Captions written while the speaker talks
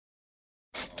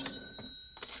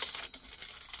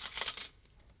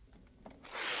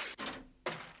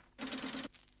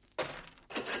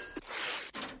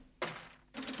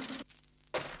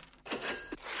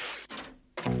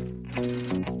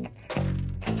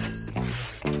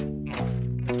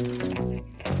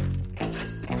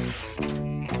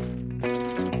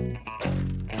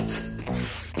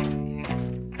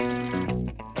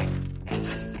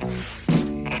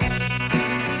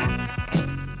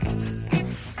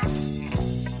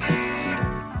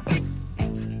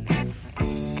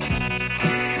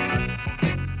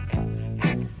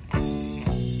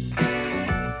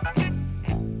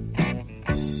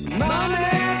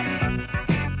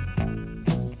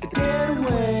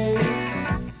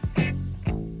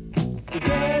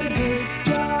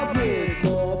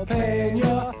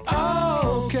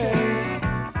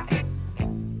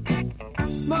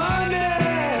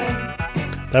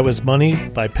That was Money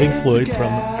by Pink Floyd from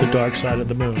The Dark Side of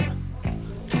the Moon.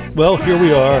 Well, here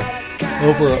we are,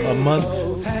 over a month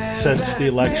since the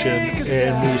election,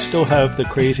 and we still have the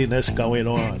craziness going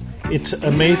on. It's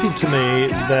amazing to me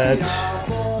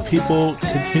that people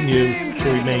continue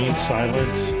to remain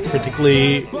silent,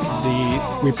 particularly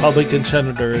the Republican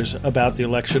senators, about the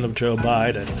election of Joe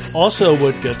Biden. Also,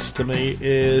 what gets to me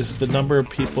is the number of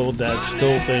people that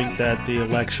still think that the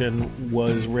election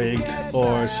was rigged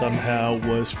or somehow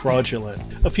was fraudulent.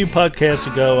 A few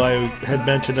podcasts ago, I had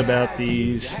mentioned about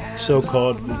these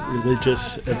so-called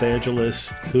religious evangelists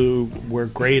who were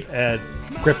great at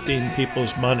grifting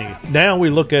people's money. Now we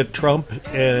look at Trump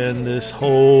and this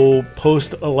whole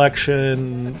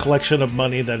post-election collection of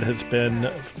money that has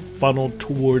been funneled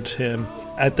towards him.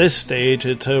 At this stage,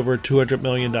 it's over $200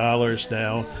 million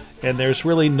now, and there's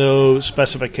really no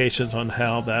specifications on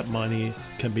how that money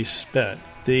can be spent.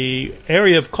 The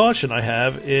area of caution I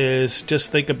have is just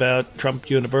think about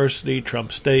Trump University,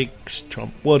 Trump Steaks,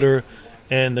 Trump Water,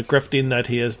 and the grifting that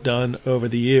he has done over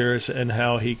the years and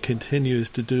how he continues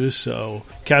to do so,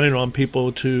 counting on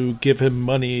people to give him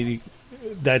money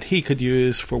that he could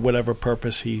use for whatever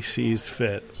purpose he sees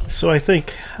fit. So I think,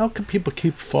 how can people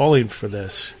keep falling for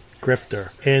this grifter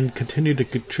and continue to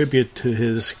contribute to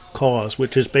his cause,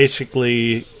 which is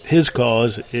basically, his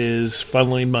cause is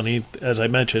funneling money, as I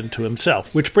mentioned, to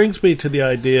himself. Which brings me to the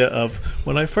idea of,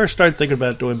 when I first started thinking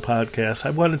about doing podcasts, I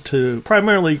wanted to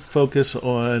primarily focus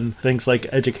on things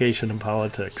like education and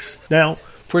politics. Now,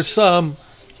 for some,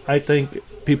 I think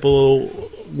people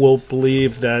will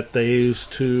believe that they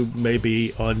used to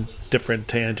maybe on different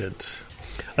tangents.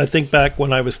 I think back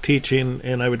when I was teaching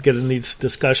and I would get in these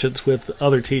discussions with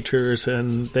other teachers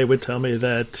and they would tell me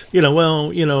that,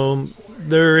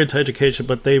 they're into education,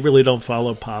 but they really don't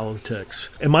follow politics.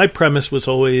 And my premise was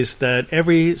always that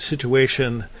every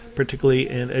situation, particularly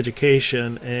in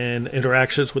education and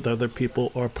interactions with other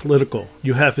people, are political.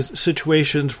 You have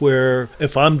situations where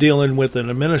if I'm dealing with an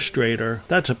administrator,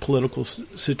 that's a political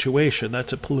situation.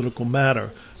 That's a political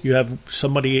matter. You have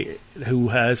somebody who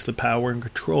has the power and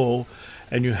control,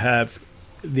 and you have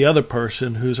the other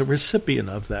person who's a recipient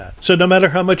of that. So no matter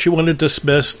how much you want to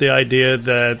dismiss the idea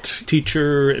that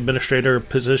teacher, administrator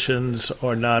positions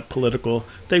are not political,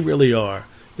 they really are.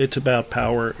 It's about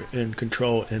power and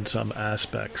control in some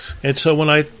aspects. And so when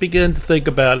I begin to think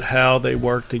about how they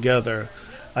work together,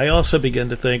 I also begin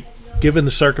to think, given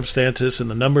the circumstances and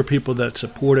the number of people that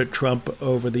supported Trump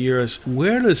over the years,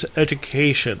 where does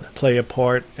education play a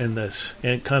part in this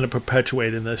and kind of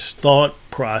perpetuating this thought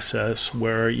process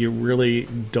where you really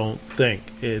don't think?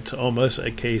 It's almost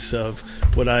a case of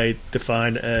what I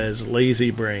define as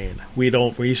lazy brain. We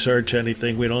don't research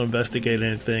anything. We don't investigate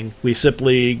anything. We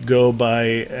simply go by,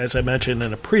 as I mentioned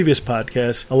in a previous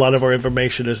podcast, a lot of our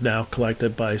information is now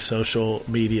collected by social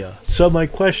media. So my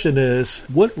question is,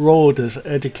 what role does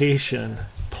education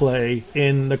play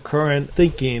in the current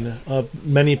thinking of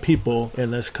many people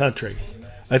in this country?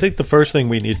 I think the first thing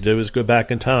we need to do is go back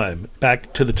in time,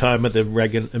 back to the time of the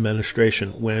Reagan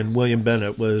administration when William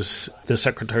Bennett was the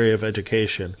Secretary of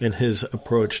Education in his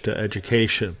approach to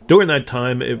education. During that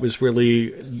time, it was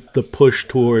really the push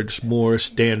towards more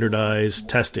standardized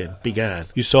testing began.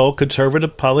 You saw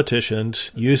conservative politicians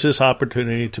use this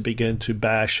opportunity to begin to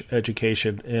bash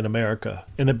education in America.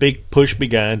 And the big push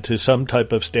began to some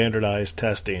type of standardized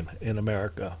testing in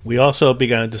America. We also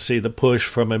began to see the push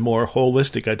from a more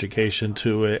holistic education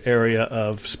to an area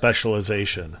of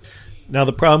specialization. Now,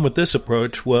 the problem with this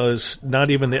approach was not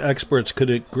even the experts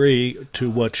could agree to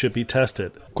what should be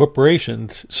tested.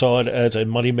 Corporations saw it as a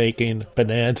money-making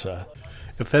bonanza.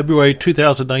 A February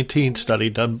 2019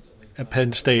 study done at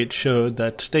Penn State showed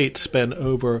that states spend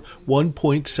over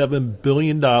 $1.7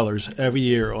 billion every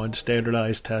year on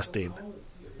standardized testing.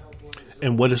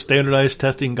 And what has standardized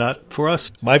testing got for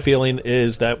us? My feeling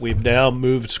is that we've now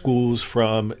moved schools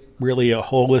from really a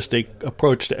holistic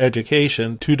approach to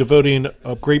education to devoting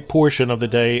a great portion of the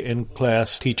day in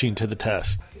class teaching to the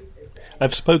test.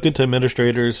 I've spoken to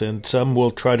administrators, and some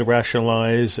will try to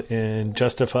rationalize and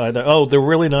justify that, they're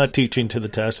really not teaching to the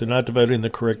test. They're not devoting the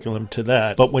curriculum to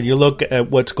that. But when you look at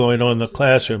what's going on in the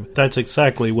classroom, that's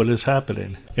exactly what is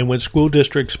happening. And when school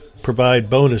districts provide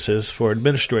bonuses for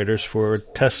administrators for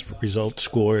test result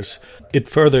scores, it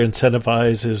further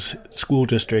incentivizes school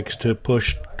districts to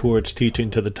push towards teaching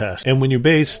to the test. And when you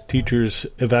base teachers'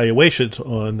 evaluations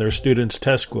on their students'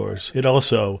 test scores, it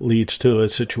also leads to a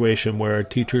situation where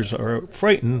teachers are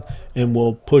frightened and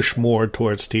will push more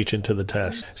towards teaching to the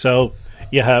test. So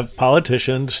you have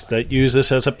politicians that use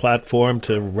this as a platform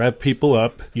to rev people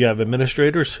up. You have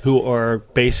administrators who are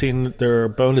basing their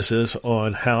bonuses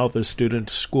on how the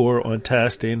students score on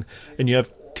testing. And you have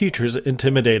teachers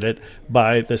intimidated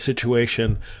by the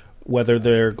situation, whether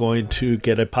they're going to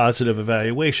get a positive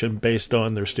evaluation based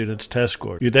on their students' test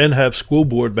score. You then have school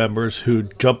board members who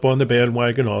jump on the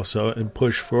bandwagon also and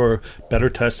push for better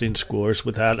testing scores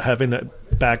without having a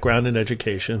background in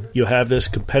education. You have this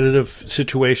competitive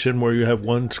situation where you have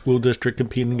one school district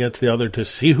competing against the other to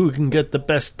see who can get the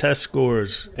best test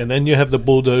scores. And then you have the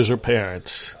bulldozer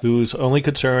parents whose only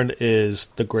concern is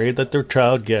the grade that their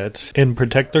child gets and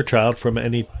protect their child from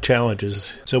any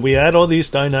challenges. So we add all these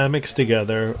dynamics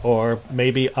together, or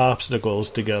maybe obstacles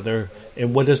together,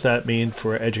 and what does that mean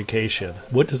for education?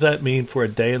 What does that mean for a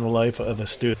day in the life of a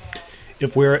student?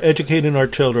 If we're educating our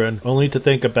children only to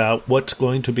think about what's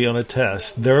going to be on a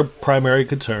test, their primary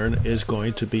concern is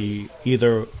going to be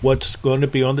either what's going to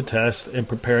be on the test and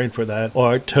preparing for that,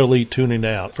 or totally tuning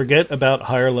out. Forget about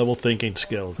higher level thinking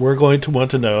skills. We're going to want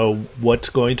to know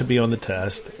what's going to be on the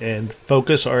test and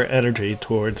focus our energy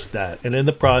towards that. And in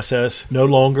the process, no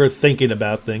longer thinking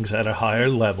about things at a higher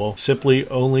level, simply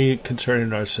only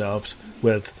concerning ourselves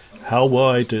with how will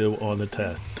I do on the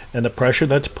test. And the pressure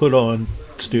that's put on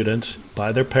students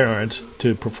by their parents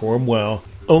to perform well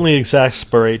only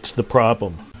exacerbates the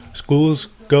problem. Schools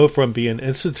go from being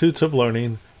institutes of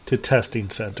learning to testing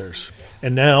centers.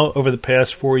 And now, over the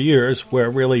past 4 years, where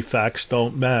really facts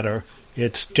don't matter,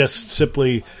 it's just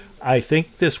simply, I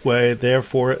think this way,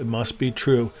 therefore it must be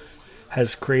true,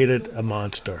 has created a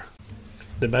monster.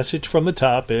 The message from the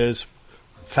top is,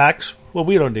 facts, well,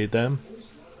 we don't need them,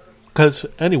 because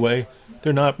anyway,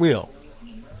 they're not real.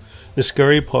 The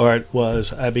scary part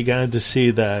was I began to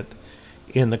see that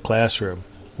in the classroom,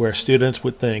 where students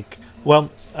would think,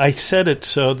 well, I said it,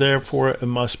 so therefore it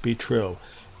must be true.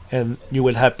 And you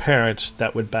would have parents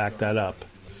that would back that up.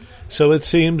 So it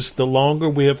seems the longer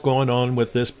we have gone on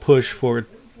with this push for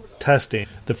testing,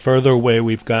 the further away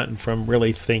we've gotten from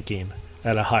really thinking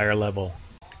at a higher level.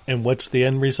 And what's the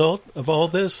end result of all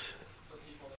this?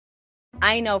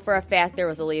 I know for a fact there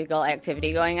was illegal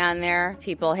activity going on there.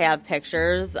 People have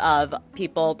pictures of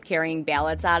people carrying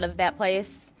ballots out of that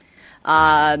place.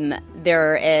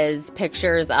 There is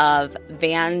pictures of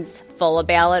vans full of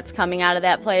ballots coming out of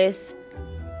that place.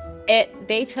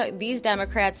 These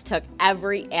Democrats took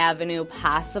every avenue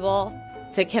possible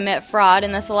to commit fraud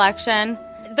in this election.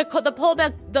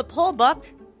 The poll book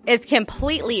is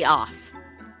completely off.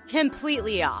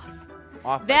 Completely off.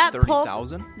 Off by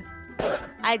 30,000?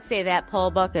 I'd say that poll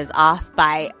book is off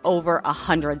by over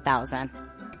 100,000.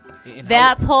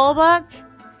 That poll book?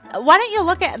 Why don't you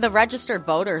look at the registered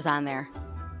voters on there?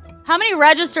 How many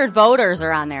registered voters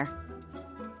are on there?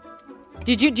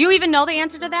 Do you even know the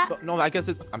answer to that? No, I guess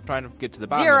I'm trying to get to the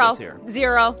bottom of this here.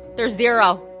 Zero. There's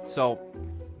zero. So,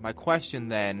 my question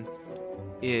then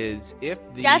is, if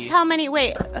the guess how many?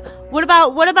 Wait, what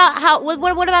about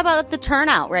the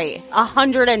turnout rate?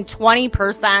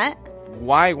 120%.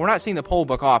 Why we're not seeing the poll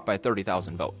book off by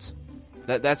 30,000 votes?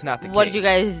 That's not the case. What did you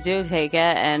guys do? Take it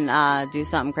and do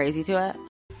something crazy to it?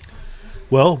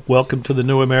 Well, welcome to the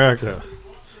new America.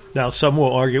 Now, some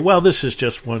will argue, well, this is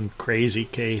just one crazy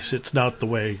case. It's not the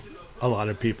way a lot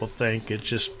of people think. It's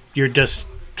just, you're just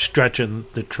stretching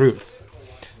the truth.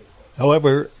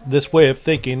 However, this way of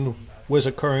thinking was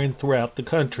occurring throughout the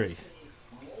country.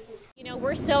 You know,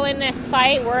 we're still in this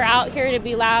fight. We're out here to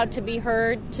be loud, to be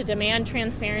heard, to demand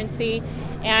transparency.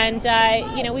 And,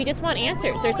 we just want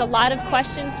answers. There's a lot of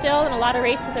questions still, and a lot of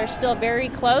races are still very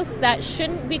close that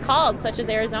shouldn't be called, such as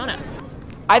Arizona.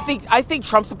 I think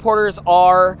Trump supporters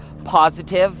are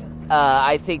positive.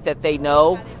 I think that they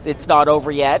know it's not over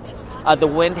yet. The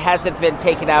wind hasn't been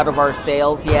taken out of our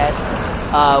sails yet.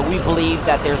 We believe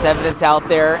that there's evidence out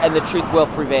there, and the truth will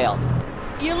prevail.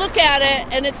 You look at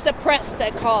it, and it's the press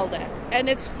that called it. And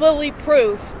it's fully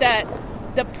proof that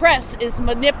the press is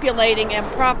manipulating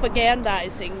and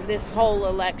propagandizing this whole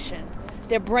election.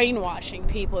 They're brainwashing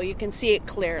people. You can see it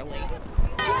clearly.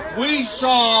 We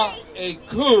saw a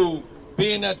coup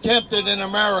being attempted in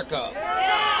America.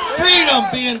 Freedom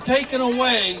being taken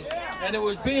away, and it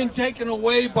was being taken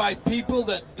away by people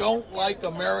that don't like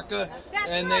America,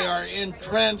 and they are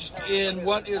entrenched in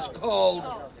what is called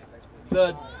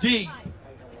the deep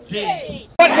state.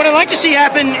 What I'd like to see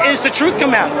happen is the truth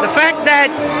come out. The fact that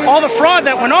all the fraud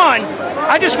that went on,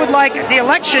 I just would like the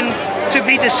election to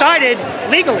be decided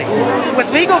legally, with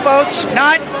legal votes,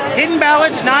 not hidden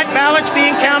ballots, not ballots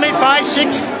being counted 5,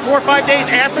 6, 4 or 5 days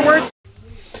afterwards.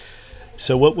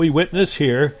 So what we witness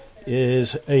here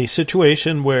is a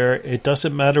situation where it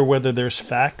doesn't matter whether there's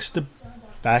facts to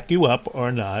back you up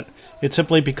or not. It's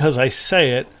simply because I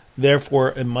say it,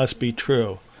 therefore it must be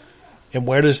true. And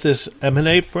where does this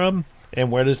emanate from?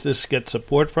 And where does this get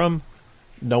support from?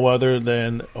 No other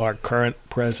than our current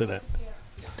president.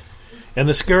 And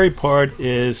the scary part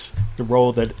is the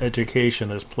role that education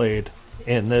has played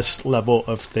in this level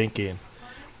of thinking.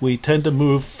 We tend to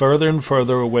move further and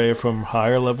further away from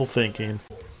higher level thinking.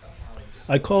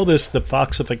 I call this the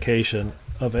foxification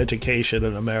of education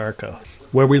in America,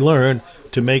 where we learn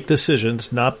to make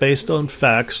decisions not based on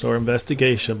facts or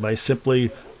investigation by simply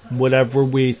whatever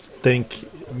we think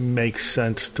makes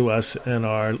sense to us in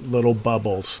our little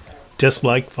bubbles, just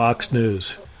like Fox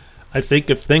News. I think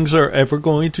if things are ever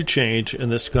going to change in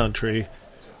this country,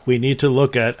 we need to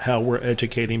look at how we're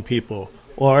educating people,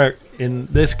 or in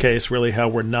this case, really how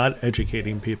we're not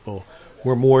educating people.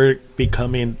 We're more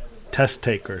becoming test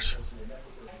takers.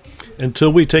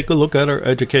 Until we take a look at our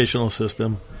educational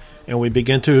system and we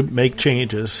begin to make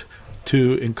changes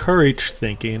to encourage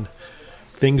thinking,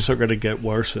 things are going to get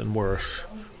worse and worse.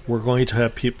 We're going to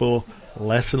have people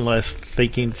less and less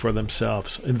thinking for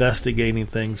themselves, investigating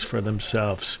things for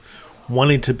themselves,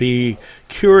 wanting to be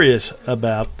curious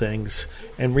about things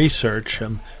and research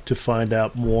them to find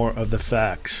out more of the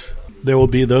facts. There will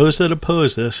be those that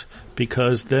oppose this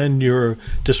because then you're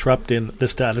disrupting the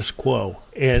status quo,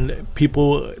 and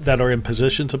people that are in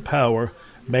positions of power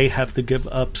may have to give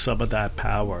up some of that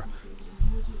power.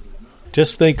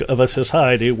 Just think of a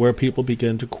society where people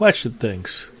begin to question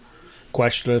things,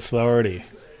 question authority,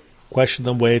 question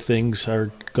the way things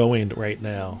are going right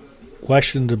now,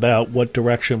 questions about what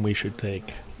direction we should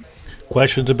take,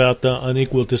 questions about the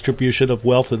unequal distribution of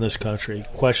wealth in this country,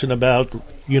 questions about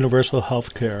universal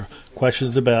health care,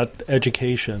 questions about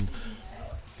education,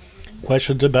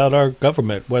 questions about our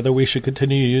government, whether we should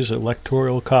continue to use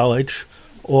electoral college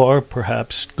or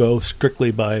perhaps go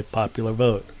strictly by popular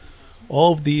vote.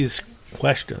 All of these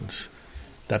questions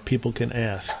that people can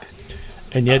ask.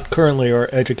 And yet currently our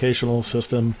educational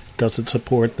system doesn't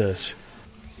support this.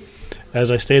 As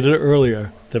I stated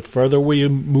earlier, the further we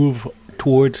move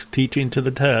towards teaching to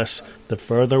the test, the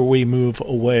further we move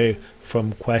away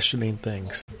from questioning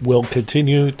things. We'll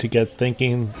continue to get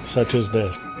thinking such as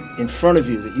this. In front of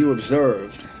you that you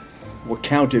observed were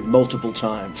counted multiple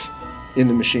times in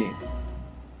the machine.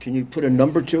 Can you put a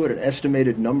number to it, an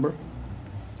estimated number?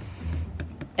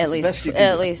 At least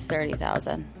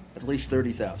 30,000. At least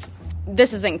 30,000.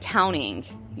 This isn't counting,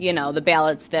 the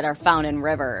ballots that are found in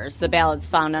rivers, the ballots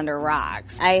found under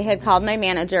rocks. I had called my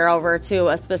manager over to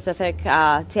a specific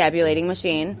tabulating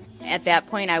machine. At that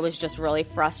point, I was just really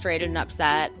frustrated and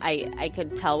upset. I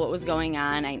could tell what was going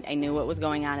on. I knew what was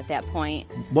going on at that point.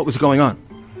 What was going on?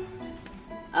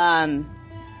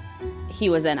 He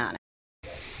was in on it.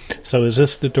 So is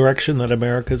this the direction that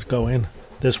America's going,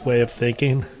 this way of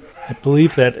thinking? I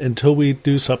believe that until we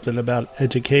do something about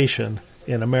education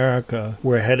in America,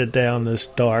 we're headed down this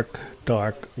dark,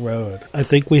 dark road. I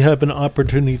think we have an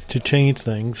opportunity to change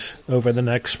things over the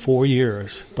next 4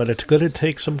 years, but it's going to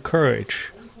take some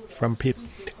courage from people.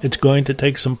 It's going to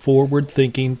take some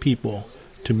forward-thinking people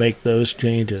to make those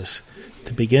changes,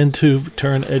 to begin to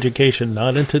turn education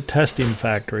not into testing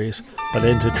factories, but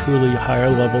into truly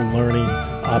higher-level learning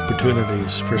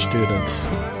opportunities for students.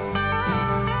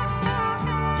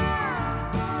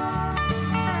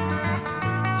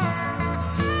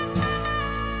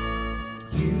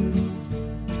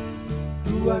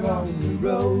 On the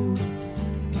road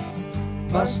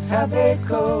must have a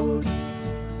code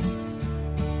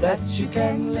that you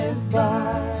can live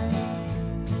by,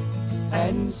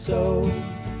 and so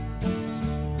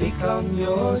become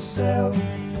yourself,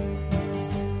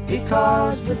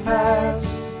 because the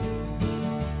past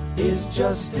is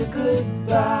just a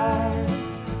goodbye.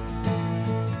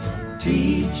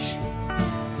 Teach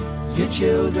your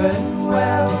children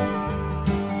well,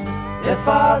 their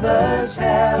father's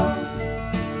hell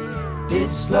did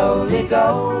slowly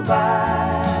go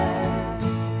by,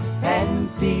 and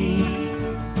feed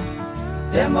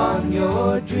them on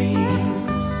your dreams,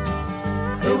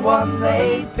 the one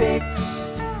they picked,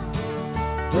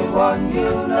 the one you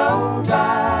know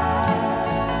by.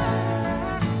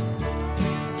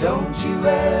 Don't you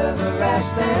ever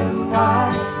ask them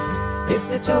why, if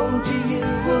they told you you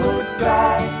would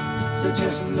cry, so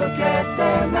just look at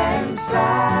them and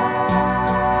sigh.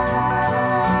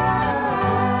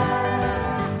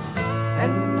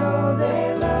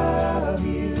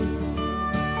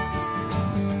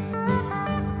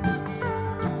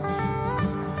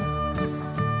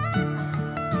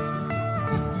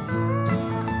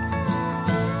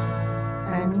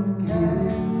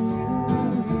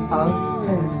 Of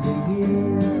tender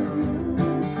years,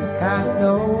 can't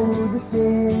know the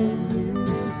fears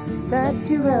that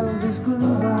your elders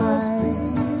grew by,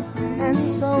 and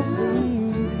so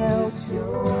please help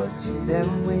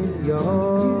them with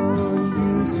your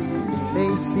youth. They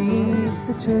see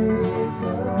the truth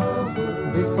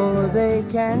before before they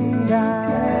can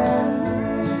die.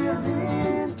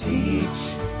 Teach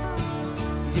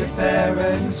your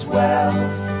parents well,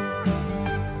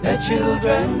 their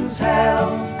children's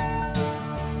hell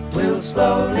will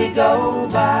slowly go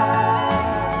by,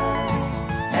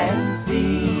 and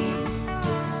feed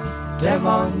them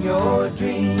on your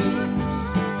dreams,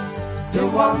 the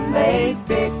one they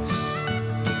picked,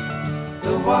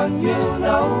 the one you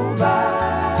know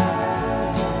by.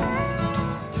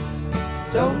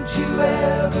 Don't you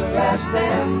ever ask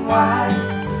them why,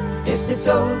 if they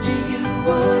told you you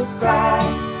would cry,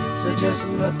 so just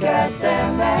look at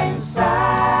them and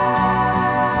sigh.